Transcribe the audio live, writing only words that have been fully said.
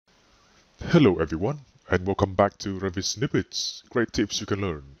Hello everyone, and welcome back to Revit Snippets. Great tips you can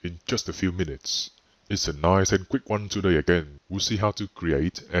learn in just a few minutes. It's a nice and quick one today again. We'll see how to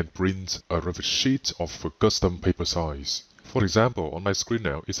create and print a Revit sheet of a custom paper size. For example, on my screen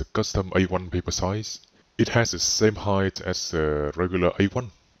now is a custom A1 paper size. It has the same height as a regular A1,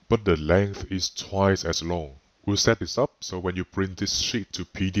 but the length is twice as long. We'll set this up so when you print this sheet to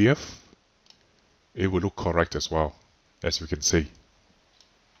PDF, it will look correct as well, as you can see.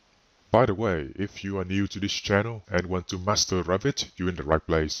 By the way, if you are new to this channel and want to master Revit, you're in the right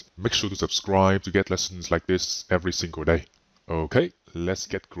place. Make sure to subscribe to get lessons like this every single day. Okay, let's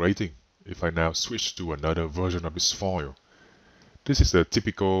get creating. If I now switch to another version of this file. This is the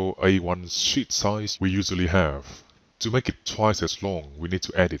typical A1 sheet size we usually have. To make it twice as long, we need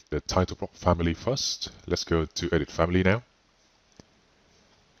to edit the title block family first. Let's go to edit family now.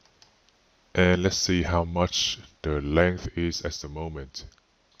 And let's see how much the length is at the moment.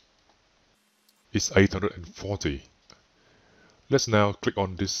 It's 840. Let's now click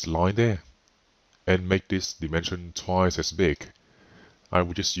on this line there and make this dimension twice as big. I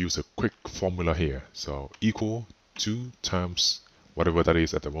will just use a quick formula here. So equal 2 times whatever that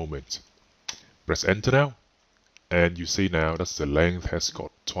is at the moment. Press enter now, and you see now that the length has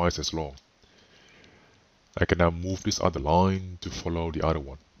got twice as long. I can now move this other line to follow the other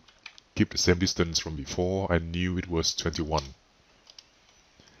one. Keep the same distance from before. I knew it was 21.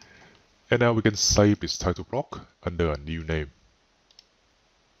 And now we can save this title block under a new name.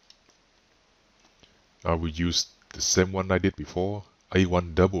 I will use the same one I did before,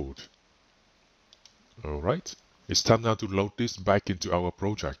 A1 doubled. Alright, it's time now to load this back into our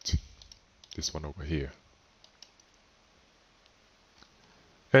project. This one over here.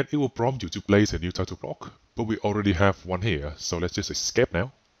 And it will prompt you to place a new title block, but we already have one here, so let's just escape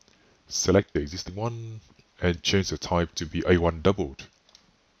now. Select the existing one and change the type to be A1 doubled.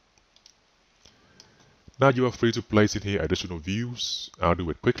 Now you are free to place in here additional views. I'll do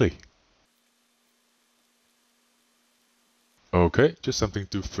it quickly. Okay, just something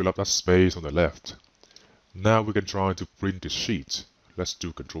to fill up that space on the left. Now we can try to print this sheet. Let's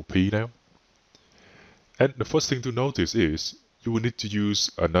do Ctrl P now. And the first thing to notice is you will need to use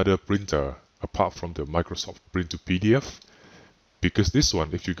another printer apart from the Microsoft Print to PDF, because this one,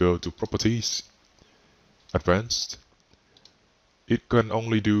 if you go to Properties, Advanced, it can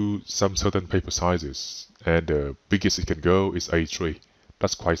only do some certain paper sizes, and the biggest it can go is A3.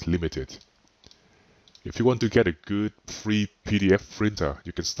 That's quite limited. If you want to get a good free PDF printer,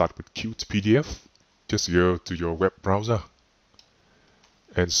 you can start with Qt PDF. Just go to your web browser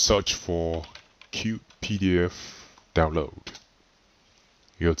and search for Qt PDF download.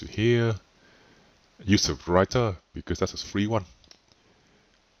 Go to here, use the writer because that's a free one,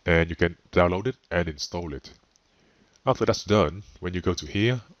 and you can download it and install it. After that's done, when you go to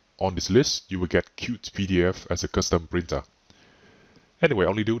here, on this list, you will get Qt PDF as a custom printer. Anyway,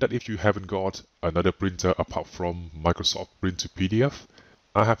 only do that if you haven't got another printer apart from Microsoft Print to PDF.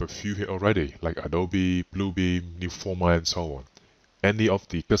 I have a few here already, like Adobe, Bluebeam, Newformer, and so on. Any of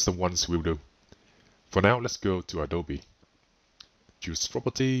the custom ones will do. For now, let's go to Adobe. Choose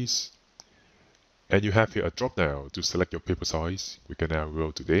Properties, and you have here a drop down to select your paper size. We can now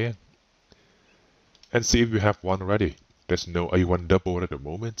go to there and see if you have one already. There's no A1 double at the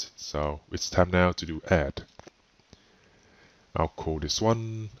moment, so it's time now to do add. I'll call this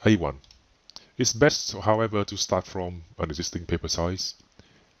one A1. It's best, however, to start from an existing paper size.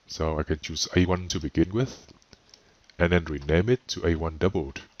 So I can choose A1 to begin with, and then rename it to A1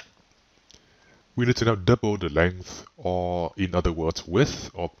 doubled. We need to now double the length, or in other words,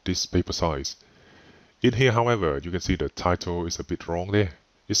 width of this paper size. In here, however, you can see the title is a bit wrong there.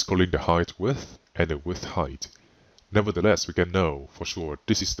 It's calling the height width and the width height. Nevertheless, we can know for sure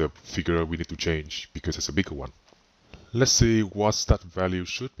this is the figure we need to change because it's a bigger one. Let's see what that value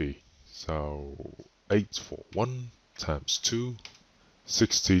should be. So 841 times 2,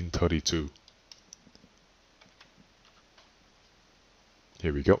 1632.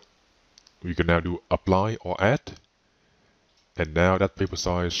 Here we go. We can now do apply or add. And now that paper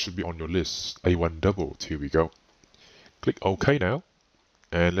size should be on your list, A1 doubled. Here we go. Click OK now.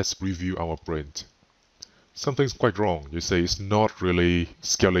 And let's review our print. Something's quite wrong. You say it's not really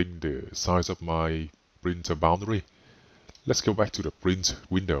scaling the size of my printer boundary. Let's go back to the print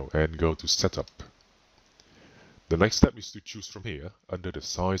window and go to setup. The next step is to choose from here under the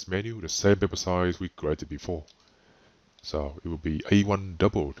size menu the same paper size we created before. So it will be A1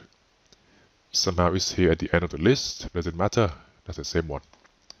 doubled. Somehow it's here at the end of the list. Doesn't matter. That's the same one.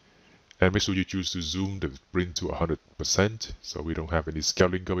 And make sure you choose to zoom the print to 100% so we don't have any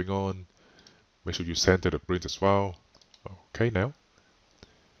scaling going on. Make sure you center the print as well. Okay now.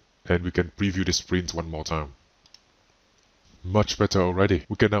 and we can preview this print one more time. Much better already.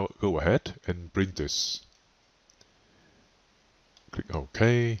 We can now go ahead and print this. Click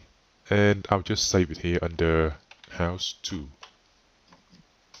OK, and I'll just save it here under House 2.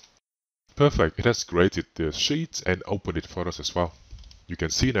 Perfect, it has created the sheet and opened it for us as well. You can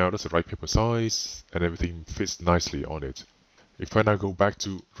see now that's the right paper size and everything fits nicely on it. If I now go back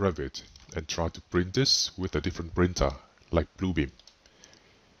to Revit and try to print this with a different printer like Bluebeam,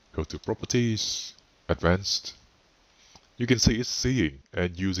 go to Properties, Advanced, you can see it's seeing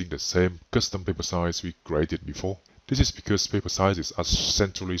and using the same custom paper size we created before. This is because paper sizes are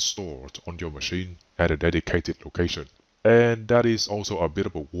centrally stored on your machine at a dedicated location. And that is also a bit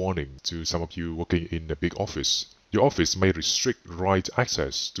of a warning to some of you working in a big office. Your office may restrict write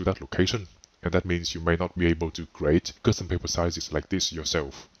access to that location, and that means you may not be able to create custom paper sizes like this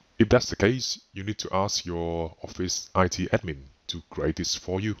yourself. If that's the case, you need to ask your office IT admin to create this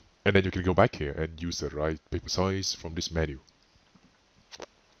for you, and then you can go back here and use the right paper size from this menu.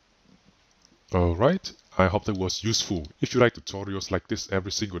 Alright, I hope that was useful. If you like tutorials like this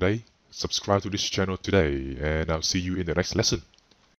every single day, subscribe to this channel today, and I'll see you in the next lesson.